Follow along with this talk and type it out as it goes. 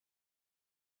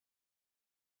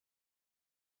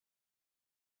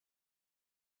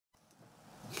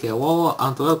Hello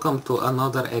and welcome to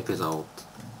another episode.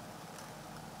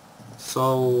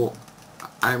 So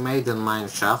I made a mine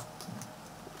shaft,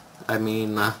 a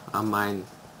mine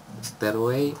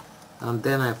stairway, and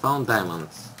then I found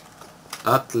diamonds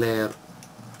at layer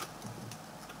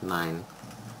 9.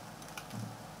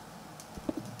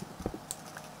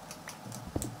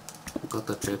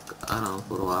 Gotta check around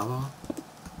for lava.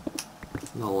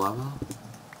 No lava.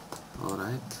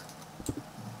 Alright.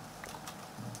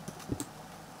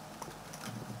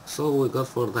 So we got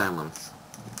 4 diamonds.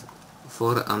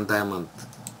 4 diamond.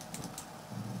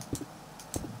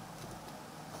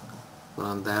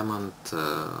 4 diamond.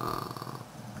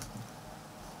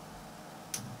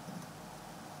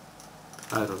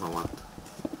 I don't know what.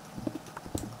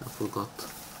 I forgot.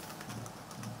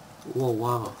 Whoa,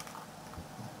 wow.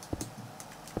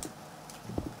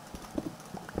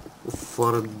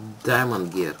 For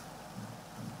diamond gear.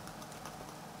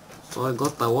 So I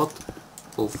got a lot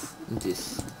of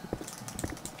this.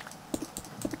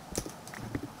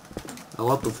 A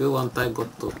lot of fuel, and I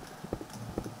got to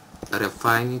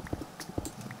refine it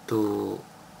to...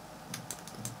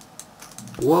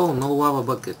 Whoa, no lava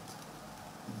bucket.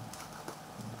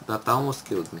 That almost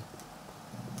killed me.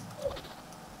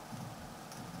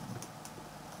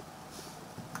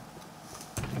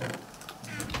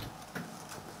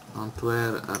 And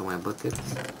where are my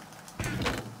buckets?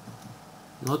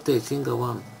 Not a single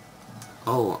one.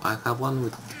 Oh, I have one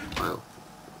with oil.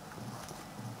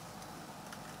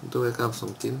 Do I have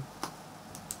some tin?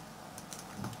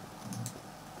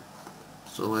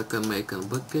 So I can make a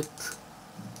bucket.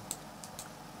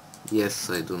 Yes,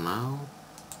 I do now.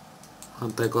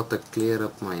 And I gotta clear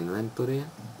up my inventory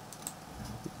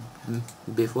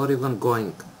before even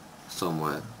going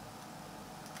somewhere.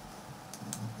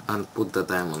 And put the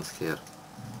diamonds here.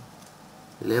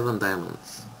 11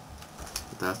 diamonds.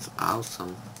 That's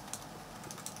awesome.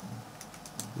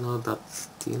 No, that's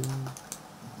tin.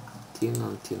 Tin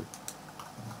and tin.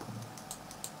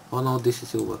 Oh no, this is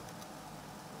silver.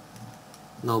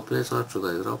 No place, where should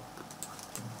I drop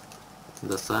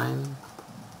the sign?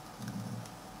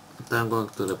 And I'm going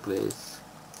to replace.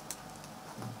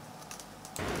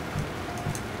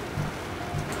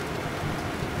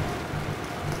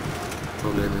 So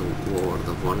let me lower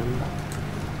the volume.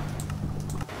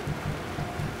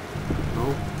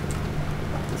 No,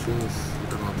 machines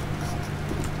are not fixed.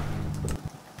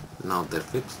 Now they're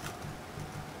fixed.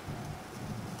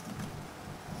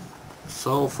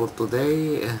 So for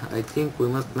today, I think we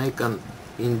must make an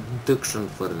induction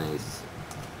furnace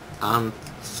and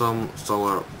some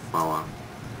solar power.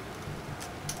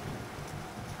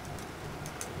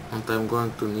 And I'm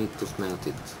going to need to smelt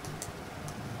it.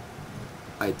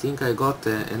 I think I got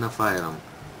enough iron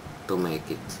to make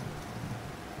it.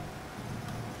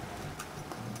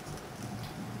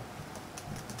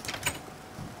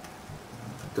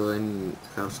 Do I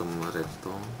have some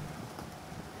redstone?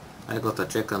 I gotta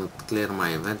check and clear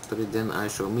my inventory, then I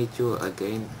shall meet you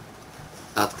again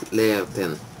at layer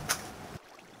 10.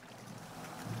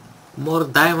 More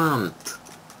diamond!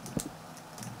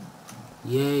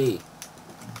 Yay!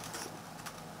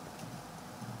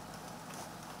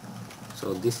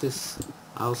 So this is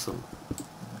awesome.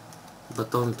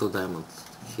 But only 2 diamonds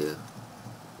here.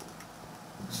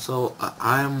 So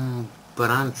I'm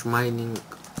branch mining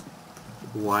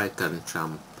why I can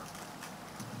jump.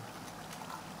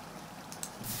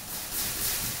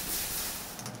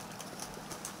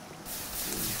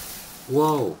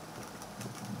 Whoa!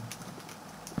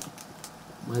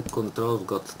 My controls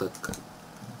got stuck.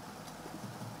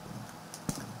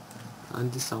 And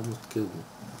this almost killed me.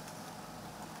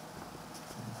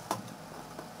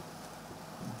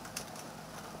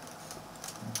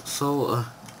 So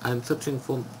I'm searching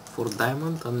for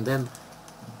diamond, and then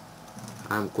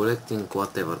I'm collecting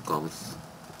whatever comes.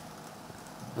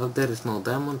 If there is no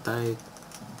diamond, I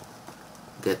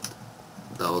get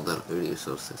the other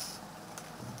resources.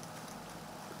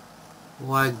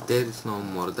 Why there is no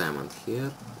more diamond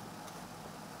here?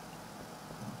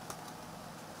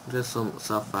 There's some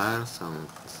sapphires and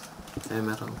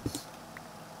emeralds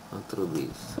and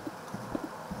rubies.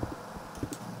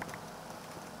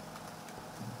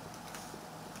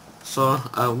 So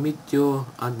I'll meet you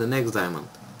at the next diamond.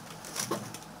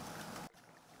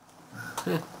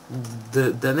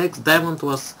 The next diamond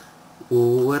was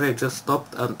where I just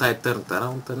stopped, and I turned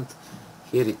around, and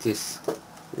here it is.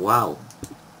 Wow.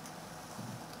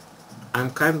 I'm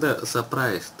kinda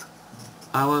surprised.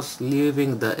 I was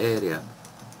leaving the area.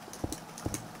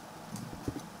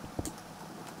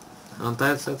 And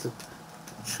I said,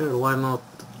 sure, why not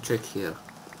check here?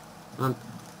 And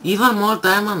even more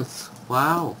diamonds!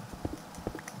 Wow!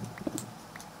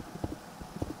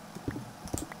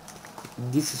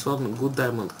 this is one good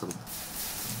diamond hunt.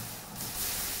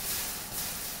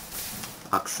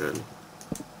 Actually,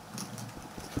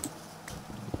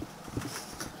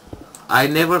 I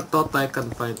never thought I can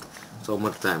find so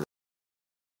much diamond.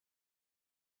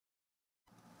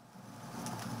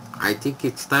 I think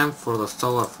it's time for the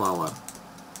solar flower.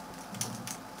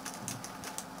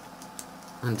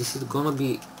 And this is gonna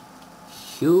be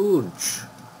huge.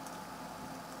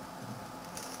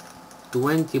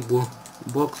 20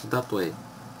 blocks that way.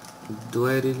 Do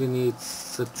I really need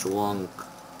such long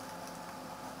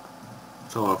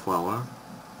solar flower?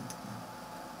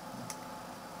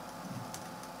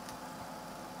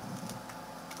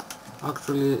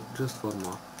 Actually, just one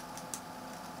more.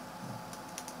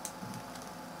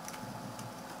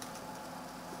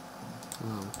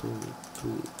 One, two,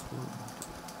 three, four.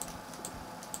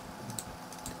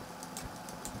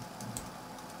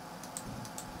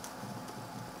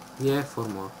 Yeah, four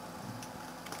more.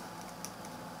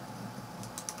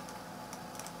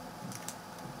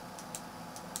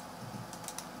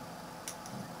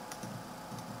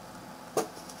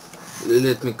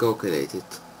 Let me calculate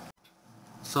it.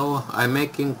 So I'm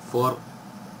making 4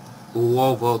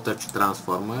 low voltage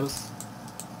transformers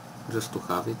just to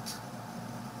have it.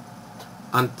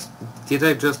 And did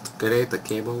I just create a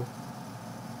cable?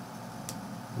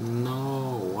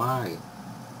 No, why?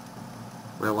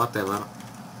 Well, whatever.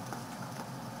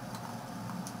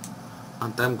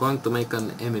 And I'm going to make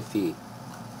an MFE.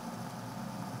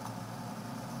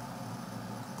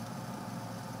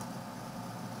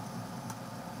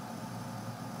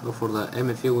 So for the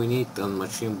MFE we need a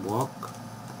machine block.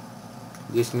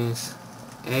 This means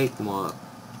 8 more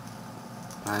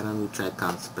iron, which I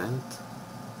can't spend.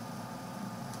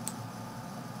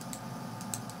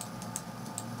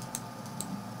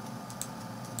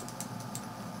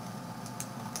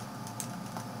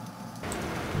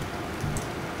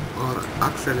 Or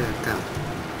actually I can.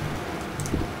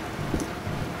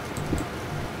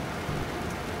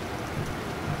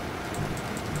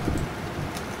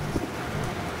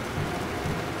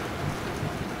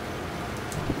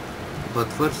 But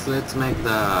first let's make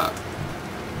the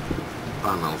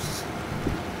panels.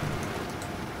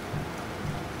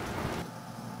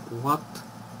 What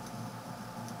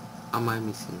am I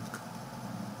missing?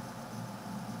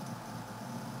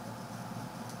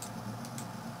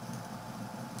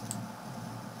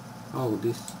 Oh,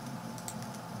 this.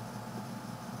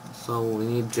 So we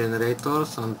need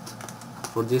generators, and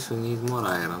for this we need more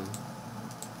iron.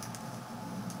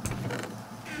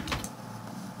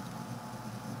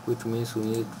 Which means we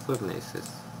need furnaces.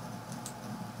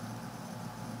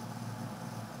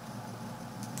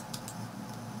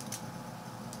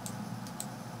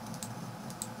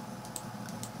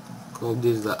 Call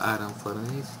this the iron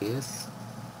furnace, yes.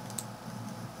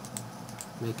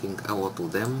 Making a lot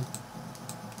of them.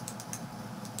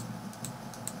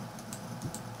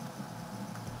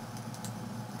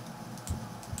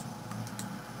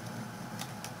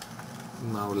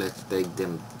 Now let's take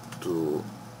them to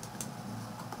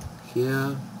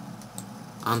here.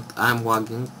 And I'm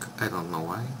lagging, I don't know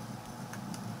why.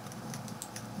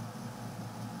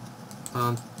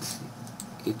 And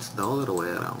it's the other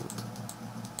way around.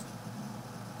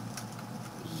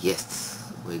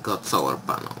 Yes, we got solar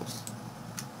panels.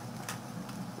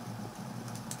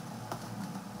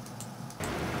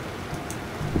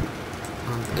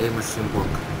 And a machine block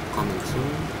coming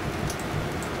soon.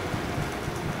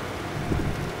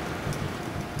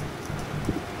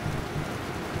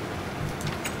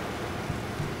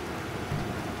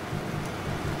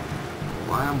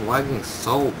 Why am I lagging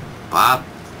so bad?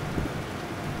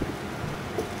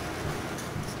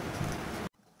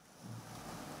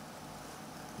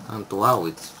 And wow,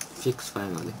 it's fixed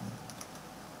finally.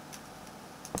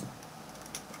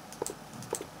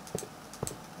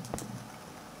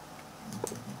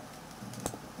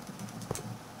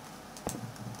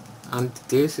 And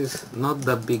this is not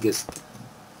the biggest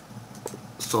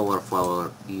solar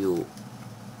flower you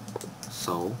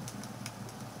saw,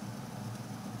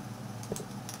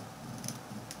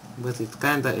 but it's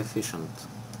kinda efficient.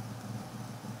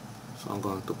 So I'm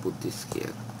going to put this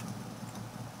here.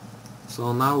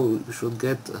 So now we should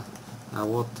get a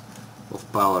lot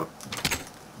of power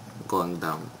going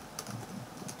down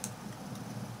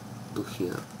to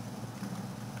here.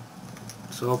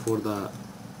 So for the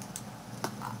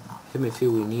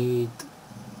MFE we need,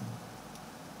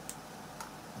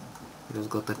 just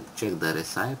gotta check the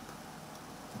recipe.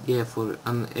 Yeah, for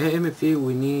an MFE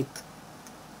we need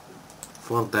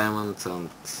 4 diamonds and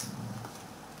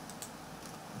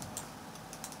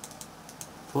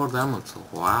 4 diamonds.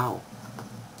 Wow,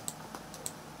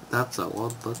 that's a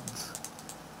lot, but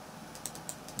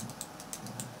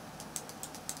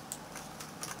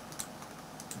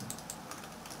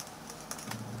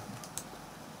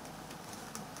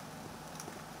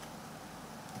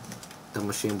The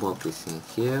machine block is in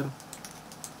here.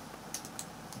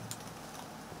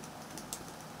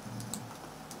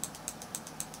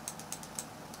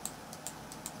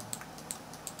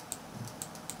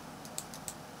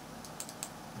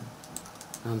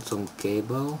 And some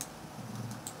cable.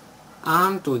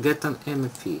 And we get an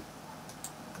MFE.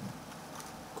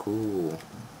 Cool.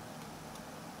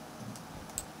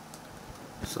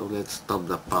 So let's stop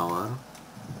the power.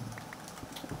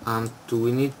 And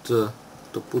we need to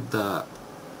put the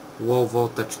low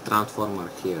voltage transformer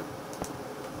here.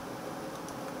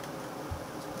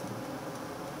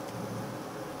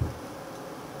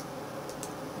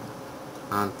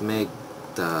 And make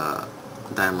the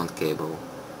diamond cable.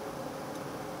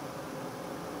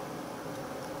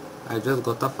 I just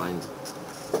gotta find it.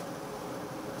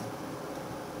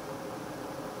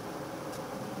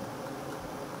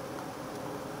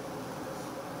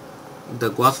 The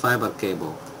glass fiber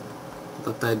cable,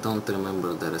 but I don't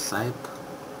remember the recipe.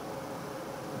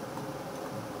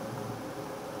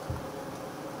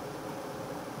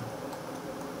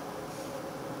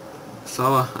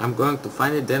 So I'm going to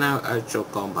find it, then I shall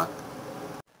come back.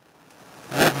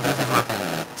 This is what I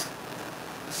need.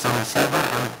 Some silver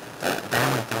and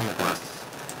diamond and glass.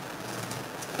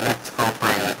 Let's hope I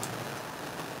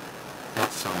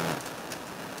have some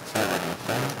silver in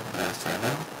here, the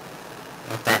silver.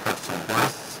 But I have some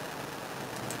glass.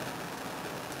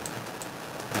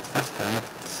 But first I need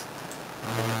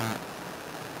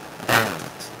diamond.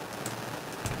 Oops.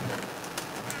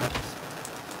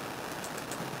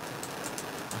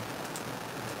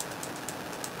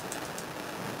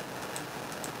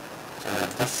 So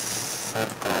this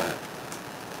should go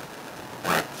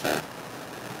right here.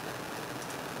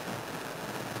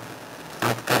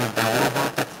 And can the low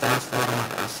voltage transformer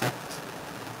asset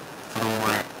from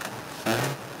like here?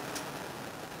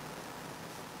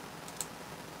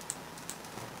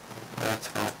 Let's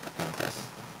hope it does.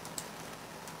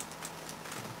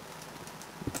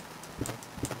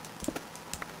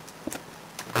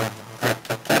 And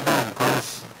the cable goes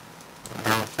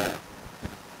down here.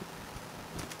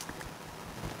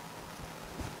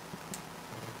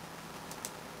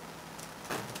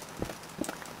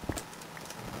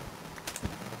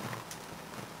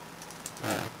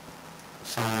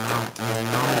 So now we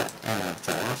know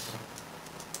energy loss.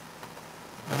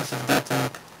 This is getting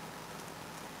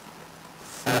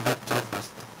further too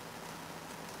fast.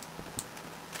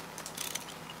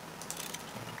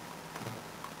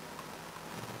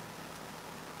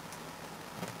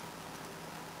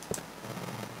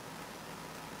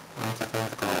 And it will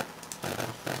go over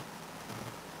here.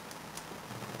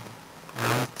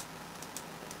 And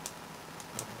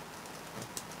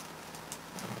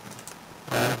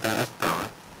oh, there is power.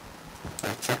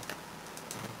 Let's check.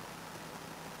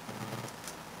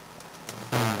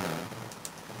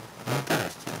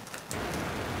 Interesting.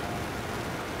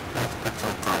 Let's put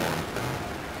some power on here.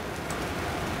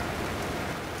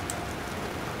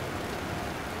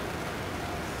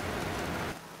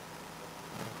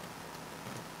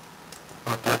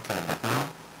 Okay, but now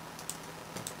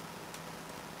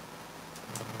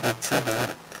it should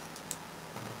work.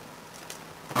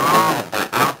 Oh, the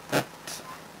output.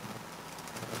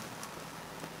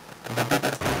 The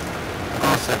bigger thing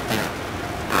goes up here.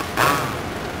 Aha!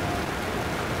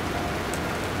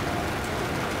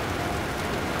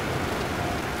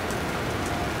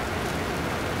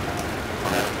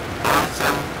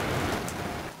 Awesome!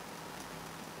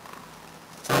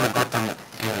 So we got an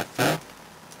LFE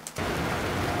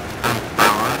and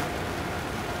power.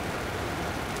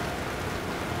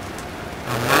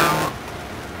 And now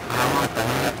I want to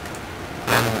make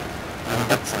an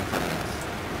induction furnace.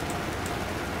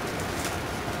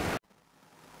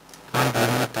 And we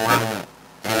need one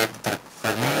electric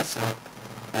furnace and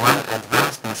one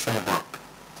advanced machine block.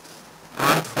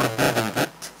 And for building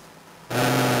it, we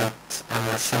need a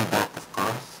machine block, of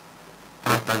course,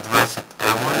 and advanced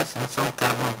alloys and some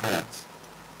carbon plates.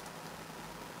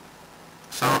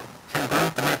 So I'm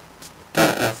going to make 2 of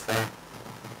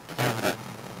everything,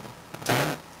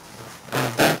 and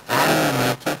then I will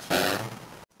make it here.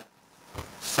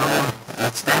 So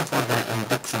it's time for the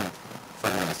induction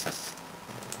furnaces,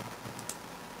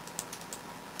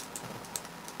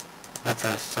 which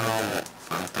are so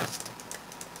fantastic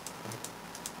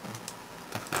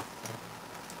to have.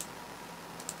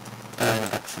 2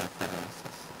 induction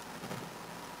furnaces.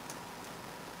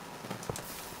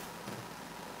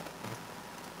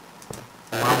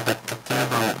 Wow, the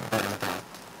cable burned out.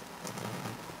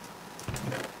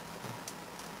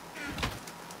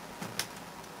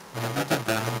 Where did it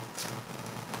burn out?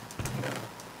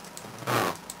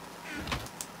 Oh.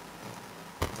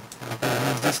 I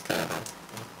need this cable.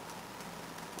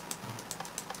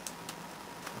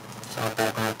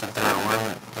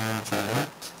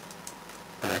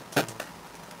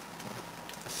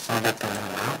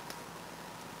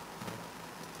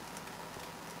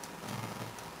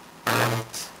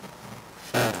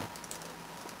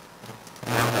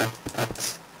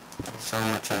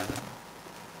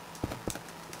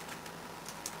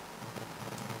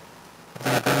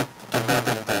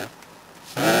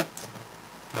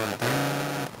 And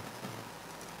then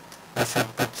I should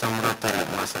put some rotary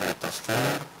macerators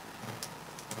here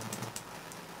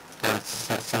and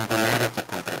singularity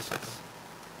compressors.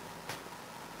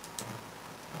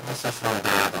 This is from the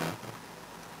add-on.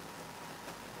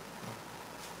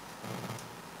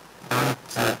 And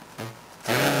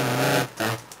they need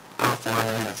half 1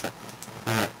 minute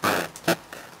per tick,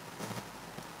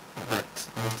 but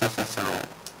this is all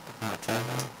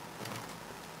whatever.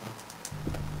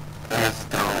 Let's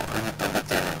draw a little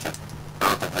bit energy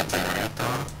out of the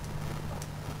generator,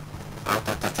 out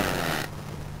of the generator,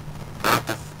 out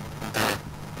of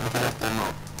the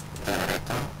mode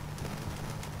generator.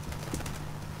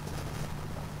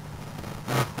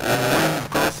 When it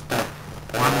goes to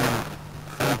 100%,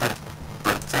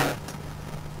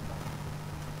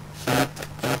 heat,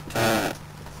 it will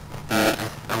be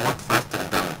a lot faster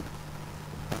than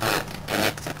the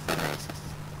electric furnaces. It's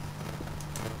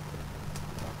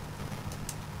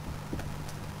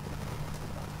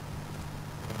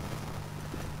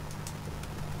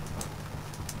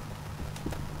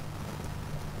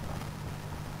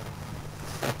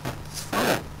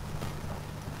full.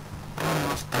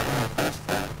 Almost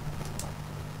everything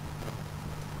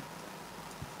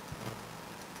is full.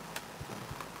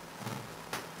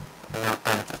 Now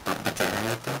time to stop the generator. Now put a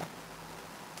little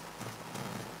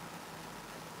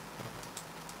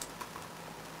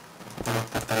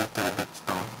bit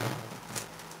stone here,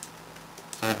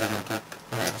 so it doesn't get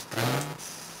very strange.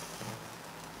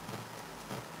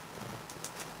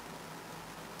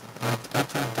 And it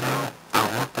will draw a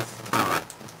lot of power.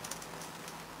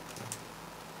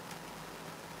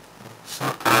 So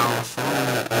I'll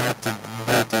slowly let the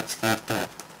voltage get to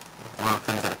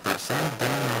 100%, then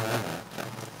I will.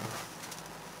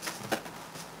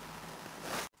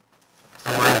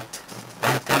 Right,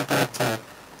 I'm completely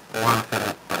 100%,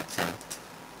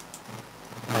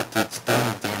 but it's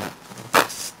doing them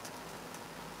fast,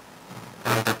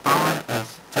 and the power is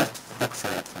just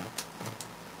fluctuating.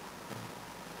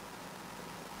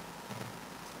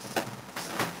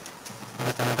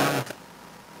 But I'm going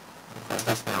for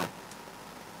this now.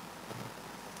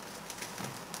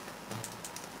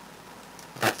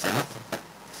 That's enough.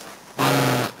 On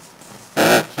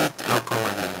full heat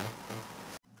alkaline.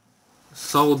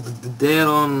 So they're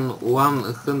on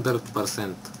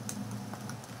 100%,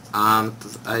 and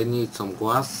I need some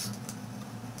glass.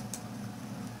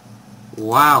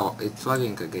 Wow, it's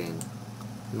lagging again.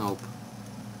 Nope.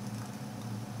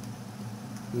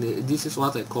 This is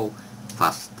what I call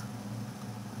fast.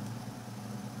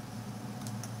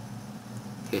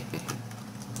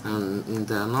 And in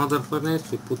the another furnace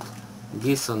we put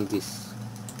this and this.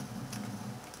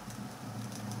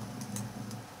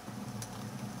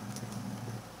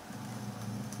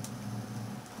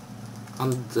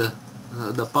 And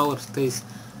the power stays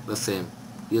the same.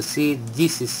 You see,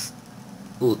 this is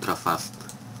ultra fast.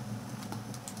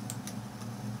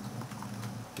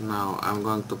 Now I'm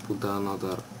going to put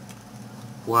another.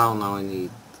 Wow, now I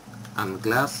need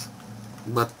glass.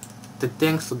 But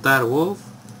thanks to Dire Wolf,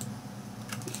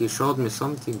 he showed me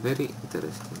something very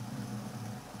interesting.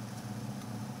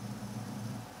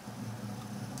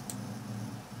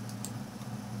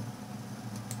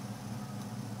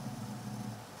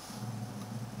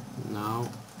 Now,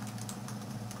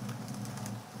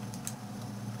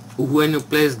 when you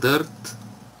place dirt,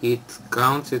 it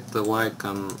counts it like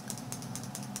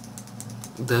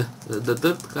the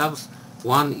dirt has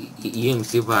one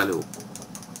EMC value.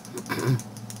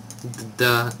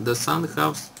 the sand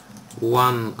has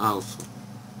one also.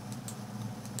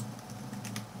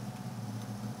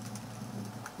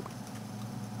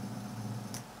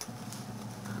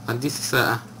 And this is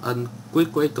a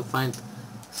quick way to find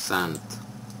sand,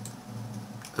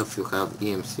 if you have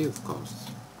EMC, of course.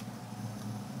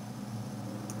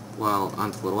 Wow,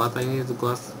 and for what I need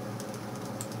glass?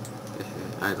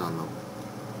 I don't know.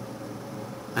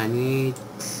 I need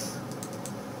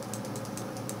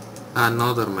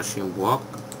another machine block.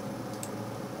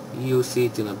 You see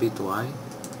it in a bit why.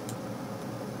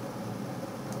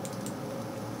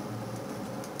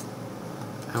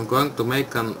 I'm going to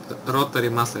make a rotary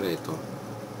macerator,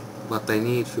 but I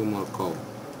need few more coal.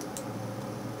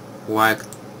 Like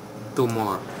 2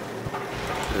 more,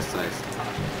 precisely.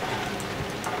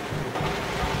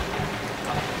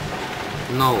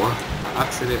 No,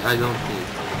 actually I don't need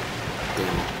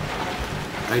them.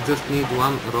 I just need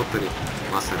one rotary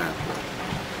macerator.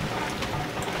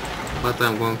 But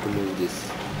I'm going to move this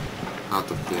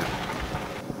out of here,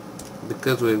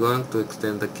 because we're going to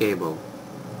extend the cable.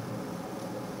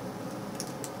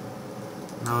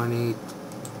 Now I need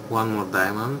one more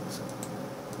diamond.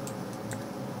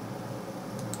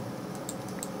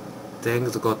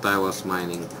 Thanks God I was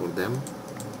mining for them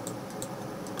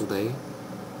today.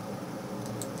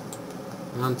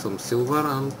 And some silver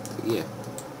and yeah.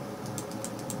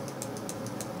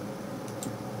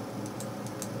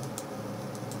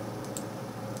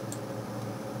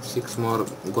 Six more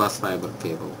glass fiber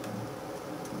cable.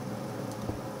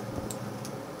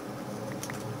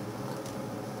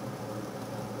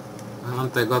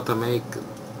 And I gotta make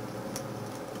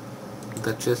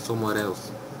the chest somewhere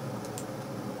else.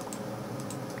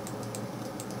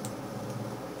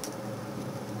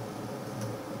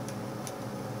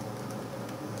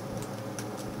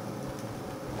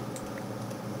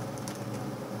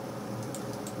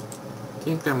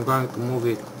 I think I'm going to move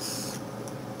it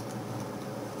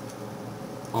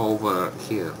over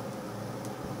here.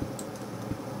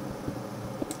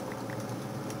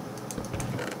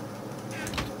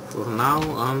 For now,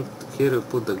 and here we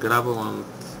put the gravel and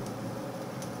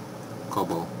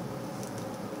cobble.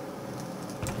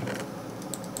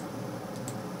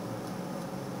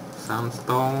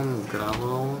 Sandstone,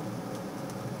 gravel.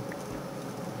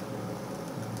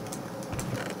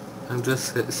 I'm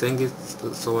just saying it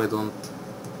so I don't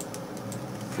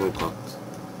forget.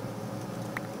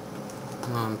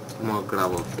 And more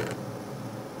gravel here.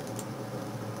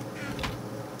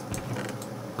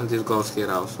 And this goes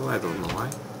here also, I don't know why.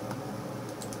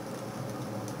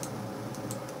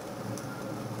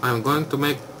 I'm going to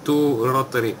make 2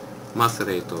 rotary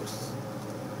macerators.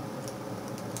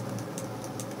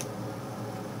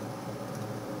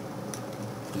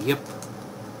 Yep.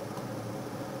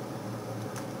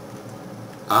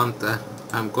 And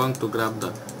I'm going to grab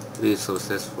the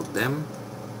resources for them.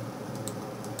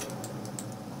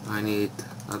 I need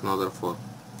another 4.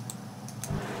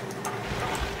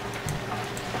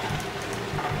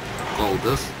 All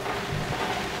this.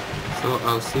 So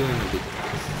I'll see you in a bit.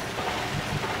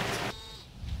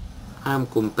 I'm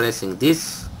compressing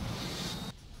this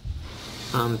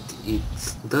and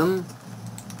it's done.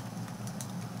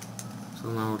 So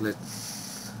now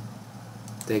let's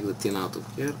take the tin out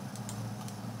of here.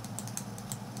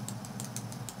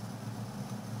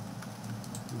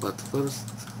 But first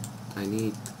I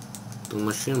need 2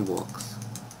 machine blocks.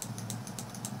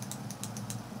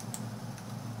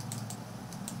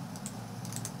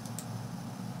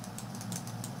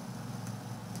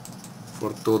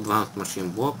 For 2 advanced machine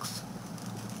blocks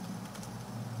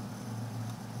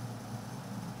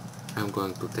I'm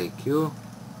going to take you,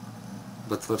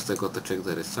 but first I gotta check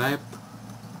the recipe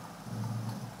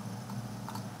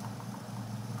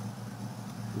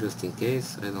just in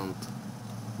case I don't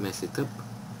mess it up.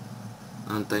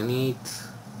 And I need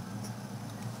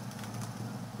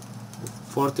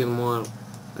 14 more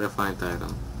refined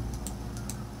iron.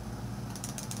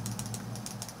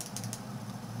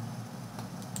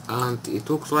 And it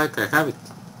looks like I have it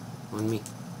on me.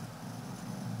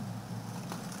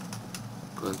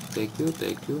 Going to take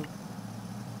you,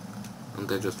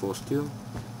 and I just lost you.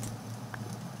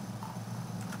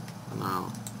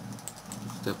 Now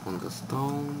step on the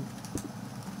stone,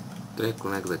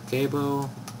 reconnect the cable.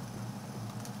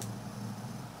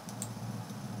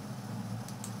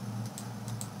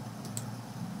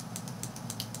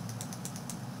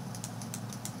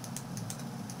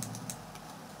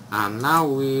 And now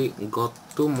we got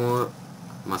 2 more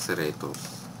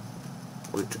macerators,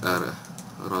 which are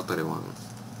rotary ones.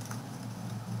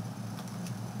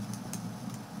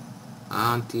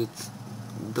 And it's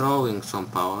drawing some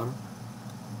power,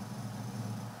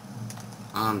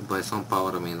 and by some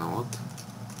power I mean a lot.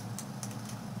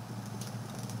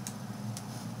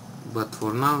 But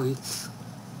for now it's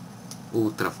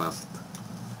ultra fast.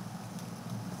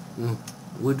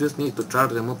 We just need to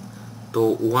charge them up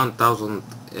to 1000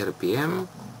 RPM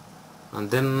and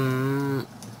then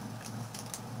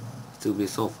it will be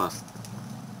so fast.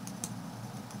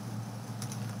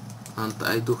 And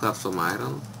I do have some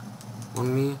iron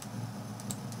on me.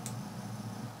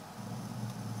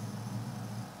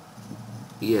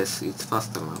 Yes, it's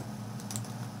faster now.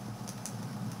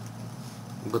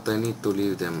 But I need to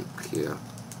leave them here.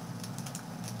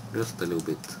 Just a little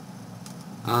bit.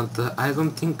 And I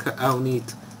don't think I'll need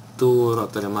 2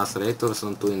 rotary macerators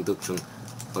and 2 induction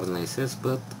furnaces,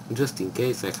 but just in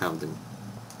case I have them.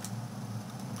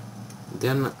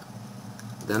 Then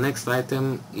the next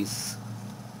item is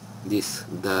this,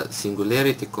 the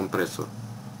singularity compressor.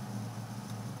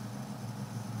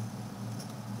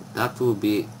 That will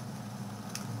be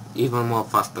even more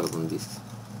faster than this.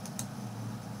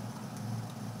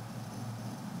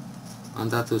 And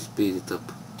that will speed it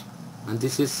up. And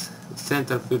this is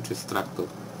centrifuge extractor.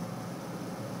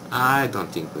 I don't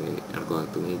think we are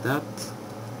going to need that.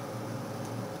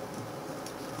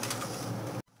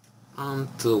 And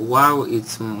while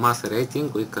it's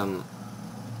macerating, we can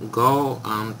go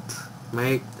and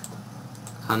make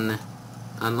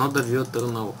another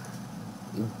geothermal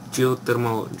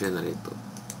generator.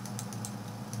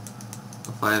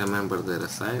 If I remember the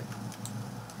recipe.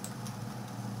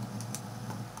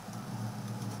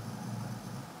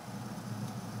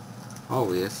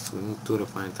 Oh yes, we need to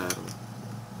refine iron.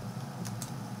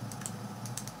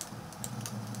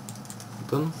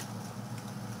 Done.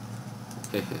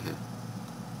 Hehehe.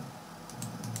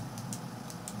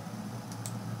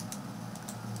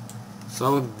 So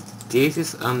this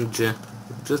is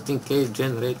just in case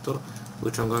generator,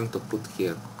 which I'm going to put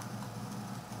here.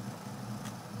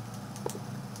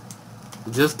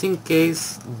 Just in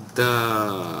case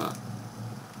the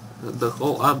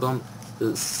whole add-on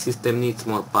system needs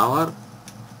more power,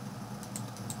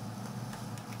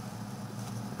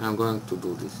 I'm going to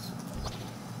do this.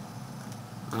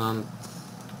 And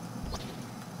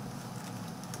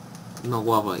no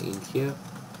lava in here,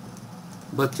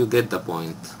 but you get the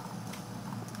point,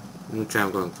 which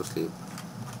I'm going to sleep.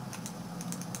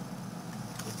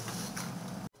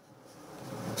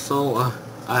 So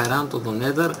I ran to the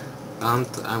nether and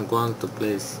I'm going to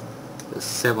place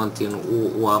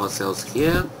 17 lava cells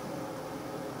here,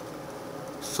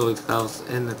 so it has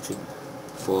energy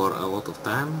for a lot of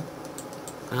time,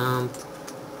 and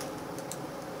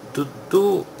to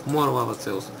 2 more lava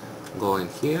cells go in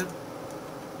here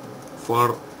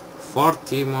for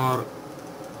 40 more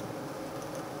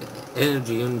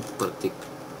energy units per tick.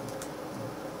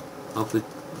 If it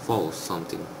falls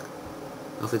something,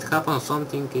 if it happens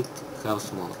something, it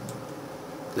has more.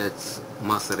 Let's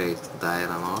macerate the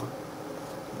iron ore.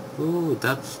 Ooh,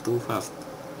 that's too fast.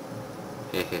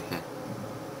 Hehehe.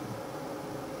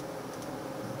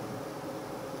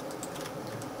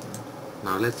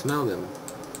 Now let's melt them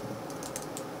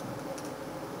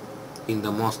in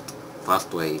the most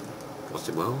fast way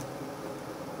possible.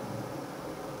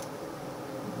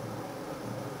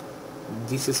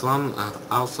 This is one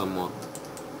awesome mod,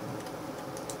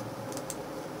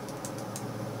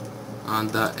 and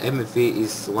the MFE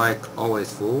is like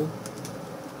always full.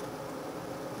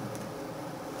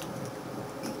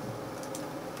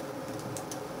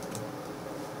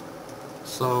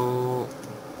 So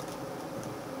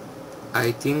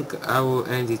I think I will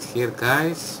end it here,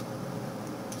 guys.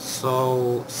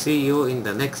 So see you in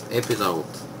the next episode.